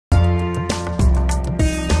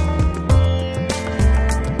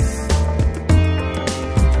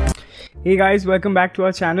Hey guys, welcome back to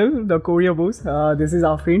our channel, the KoreaBoos. This is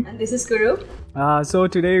Afreen. And this is Kuru. So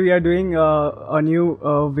today we are doing a new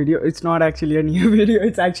video. It's not actually a new video,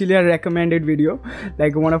 it's actually a recommended video.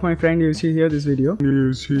 Like one of my friends used to hear this video.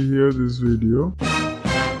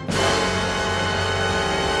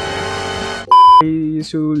 I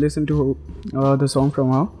used to listen to the song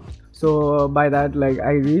from her. So by that, like,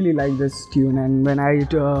 I really like this tune, and when I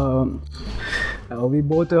we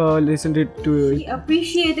both listened it to. She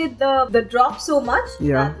appreciated the drop so much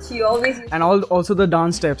that she always used and also the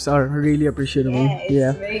dance steps are really appreciable.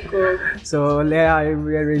 It's very cool. So we are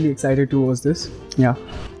really excited to watch this. Yeah,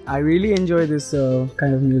 I really enjoy this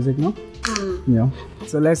kind of music, no? Yeah.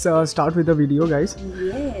 So let's start with the video, guys.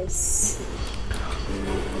 Yes.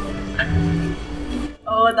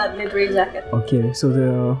 Oh, that glittery jacket. Okay,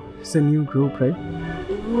 so it's a new group, right?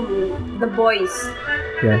 The Boyz.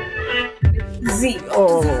 Yeah. Z.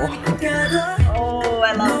 Oh,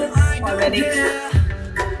 I love this already.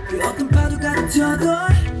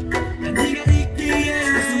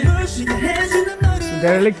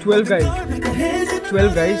 There are like 12 guys.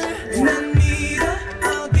 12 guys.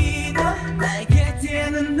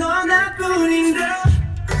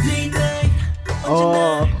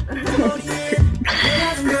 Oh.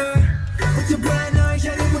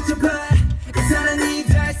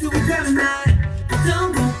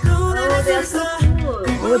 They're so cool.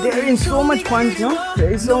 Oh, they're in so much fun, no?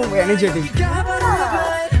 They're so energetic.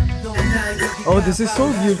 Oh, this is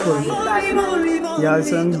so beautiful. Yeah,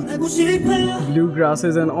 some blue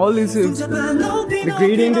grasses and all this is, the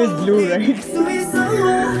gradient is blue, right?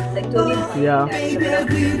 Yeah.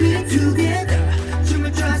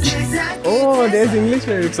 Oh, there's English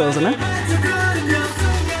lyrics also, no?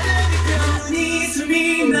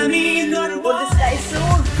 Oh, this guy is so...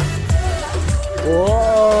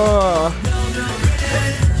 Oh.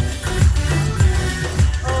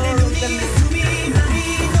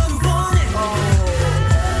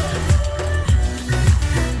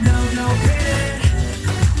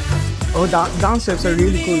 Oh, dance steps are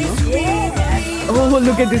really cool, no? Yeah. Oh,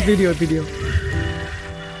 look at this video.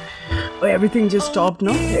 Oh, everything just stopped,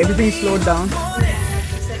 no? Everything slowed down.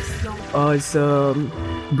 It's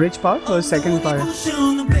bridge part or second part?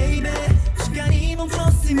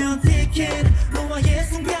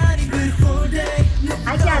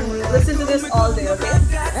 I can listen to this all day, okay?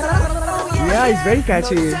 Yeah, it's very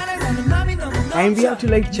catchy. And we have to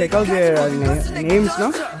like check out their names,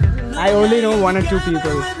 no? I only know one or two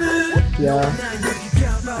people. Yeah.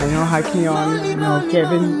 I know Juhaknyeon,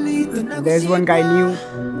 Kevin. There's one guy new.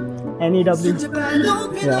 NEW.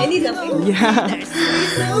 Yeah. NEW? Yeah.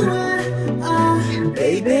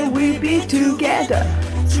 Baby, we be together.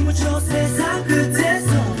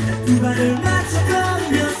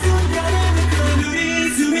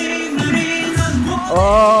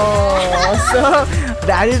 Oh, so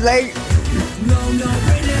that is like.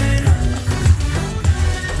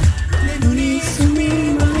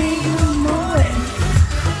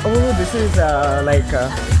 Oh, this is like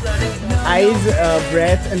eyes,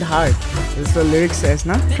 breath, and heart. This is the lyrics says,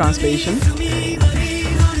 na? Translation.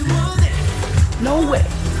 No way.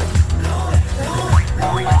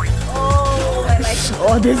 Oh, I like it.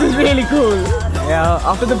 Oh, this is really cool. Yeah,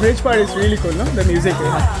 after the bridge part, it's really cool, no? The music,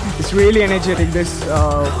 it's really energetic. This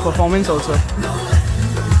performance also.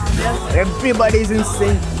 Everybody's in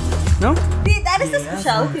sync, no? See, that is the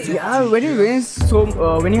specialty. Yeah, when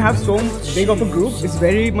you have so big of a group, it's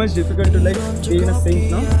very much difficult to like be in a sync,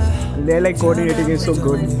 no? They're like coordinating is so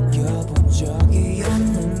good.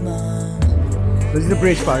 This is the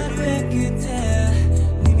bridge part.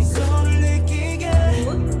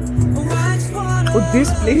 Oh,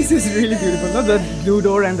 this place is really beautiful, no? The blue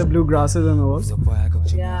door and the blue grasses and all.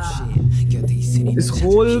 Yeah. This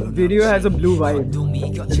whole video has a blue vibe.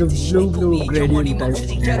 Like a blue gradient type.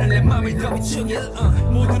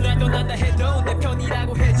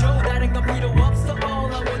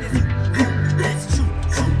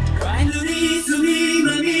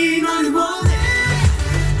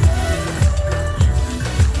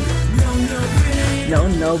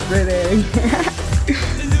 No pretty. I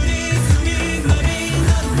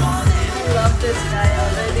love this guy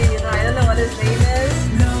already. I don't know what his name is.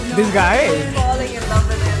 This guy? I'm falling in love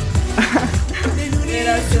with him. Wait,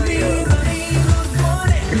 I'll show you.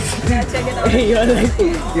 Yeah, check it out. Hey,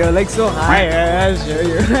 you're like so high. I'll show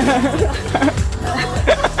you.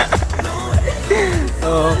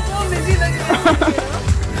 I'm so busy looking at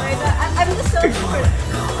you, I'm just so bored.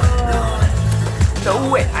 No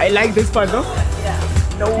way. I like this part, though. Yeah.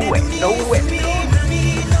 No way.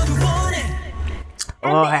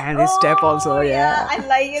 Oh, and his step also, yeah. I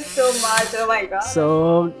like it so much. Oh my god.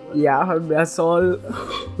 So yeah, that's all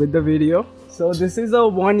with the video. So this is a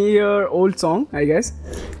 1-year-old song, I guess.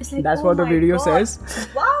 It's like, That's oh what the my video God. says.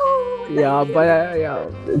 Wow. Yeah, but yeah,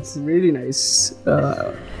 it's really nice.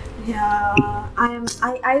 Yeah,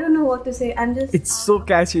 I don't know what to say. I'm just It's so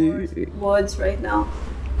catchy. words right now.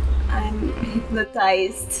 I'm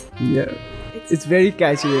hypnotized. Yeah, it's very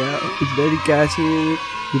catchy. Yeah, it's very catchy.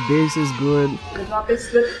 The bass is good. The drop is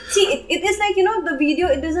good. See, it is like, you know, the video,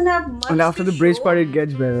 it doesn't have much. And after to the bridge show. part, it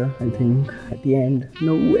gets better, I think. At the end,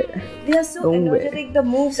 no way. They are so No way. energetic. The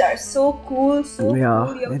moves are so cool. So cool. You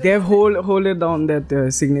Yeah, have they have hold it down that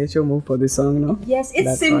signature move for this song, no? Yes, it's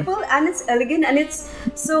That's simple and it's elegant and it's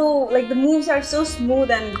so, like, the moves are so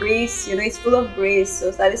smooth and grace, you know, it's full of grace. So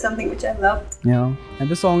that is something which I loved. Yeah, and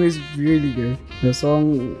the song is really good. The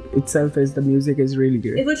song itself the music is really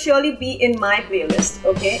good. It will surely be in my playlist,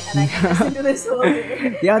 okay? And I can listen to this whole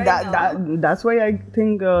day. Yeah, right that's why I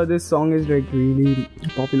think this song is like really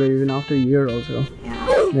popular even after a year also. Yeah.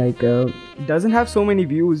 Like it doesn't have so many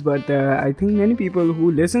views, but I think many people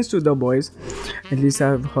who listens to The Boyz at least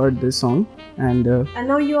have heard this song, and And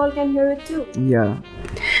now you all can hear it too. yeah.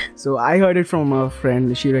 So I heard it from a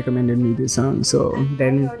friend. She recommended me this song. So I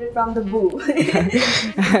then heard it from the boo.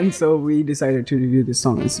 and so we decided to review this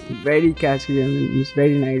song. It's very catchy and it's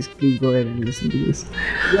very nice. Please go ahead and listen to this.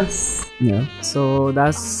 Yes. Yeah. So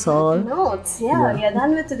that's all. Notes. Yeah. Yeah, we are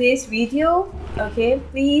done with today's video. Okay,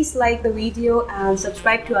 please like the video and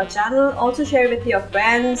subscribe to our channel. Also share with your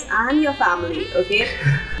friends and your family. Okay.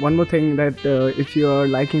 One more thing, that if you are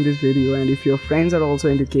liking this video and if your friends are also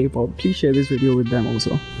into K-pop, please share this video with them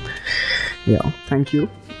also. Yeah, thank you.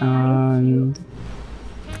 And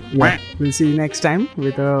yeah, we'll see you next time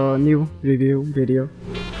with a new review video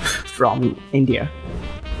from India.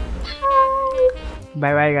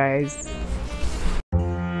 Bye bye guys.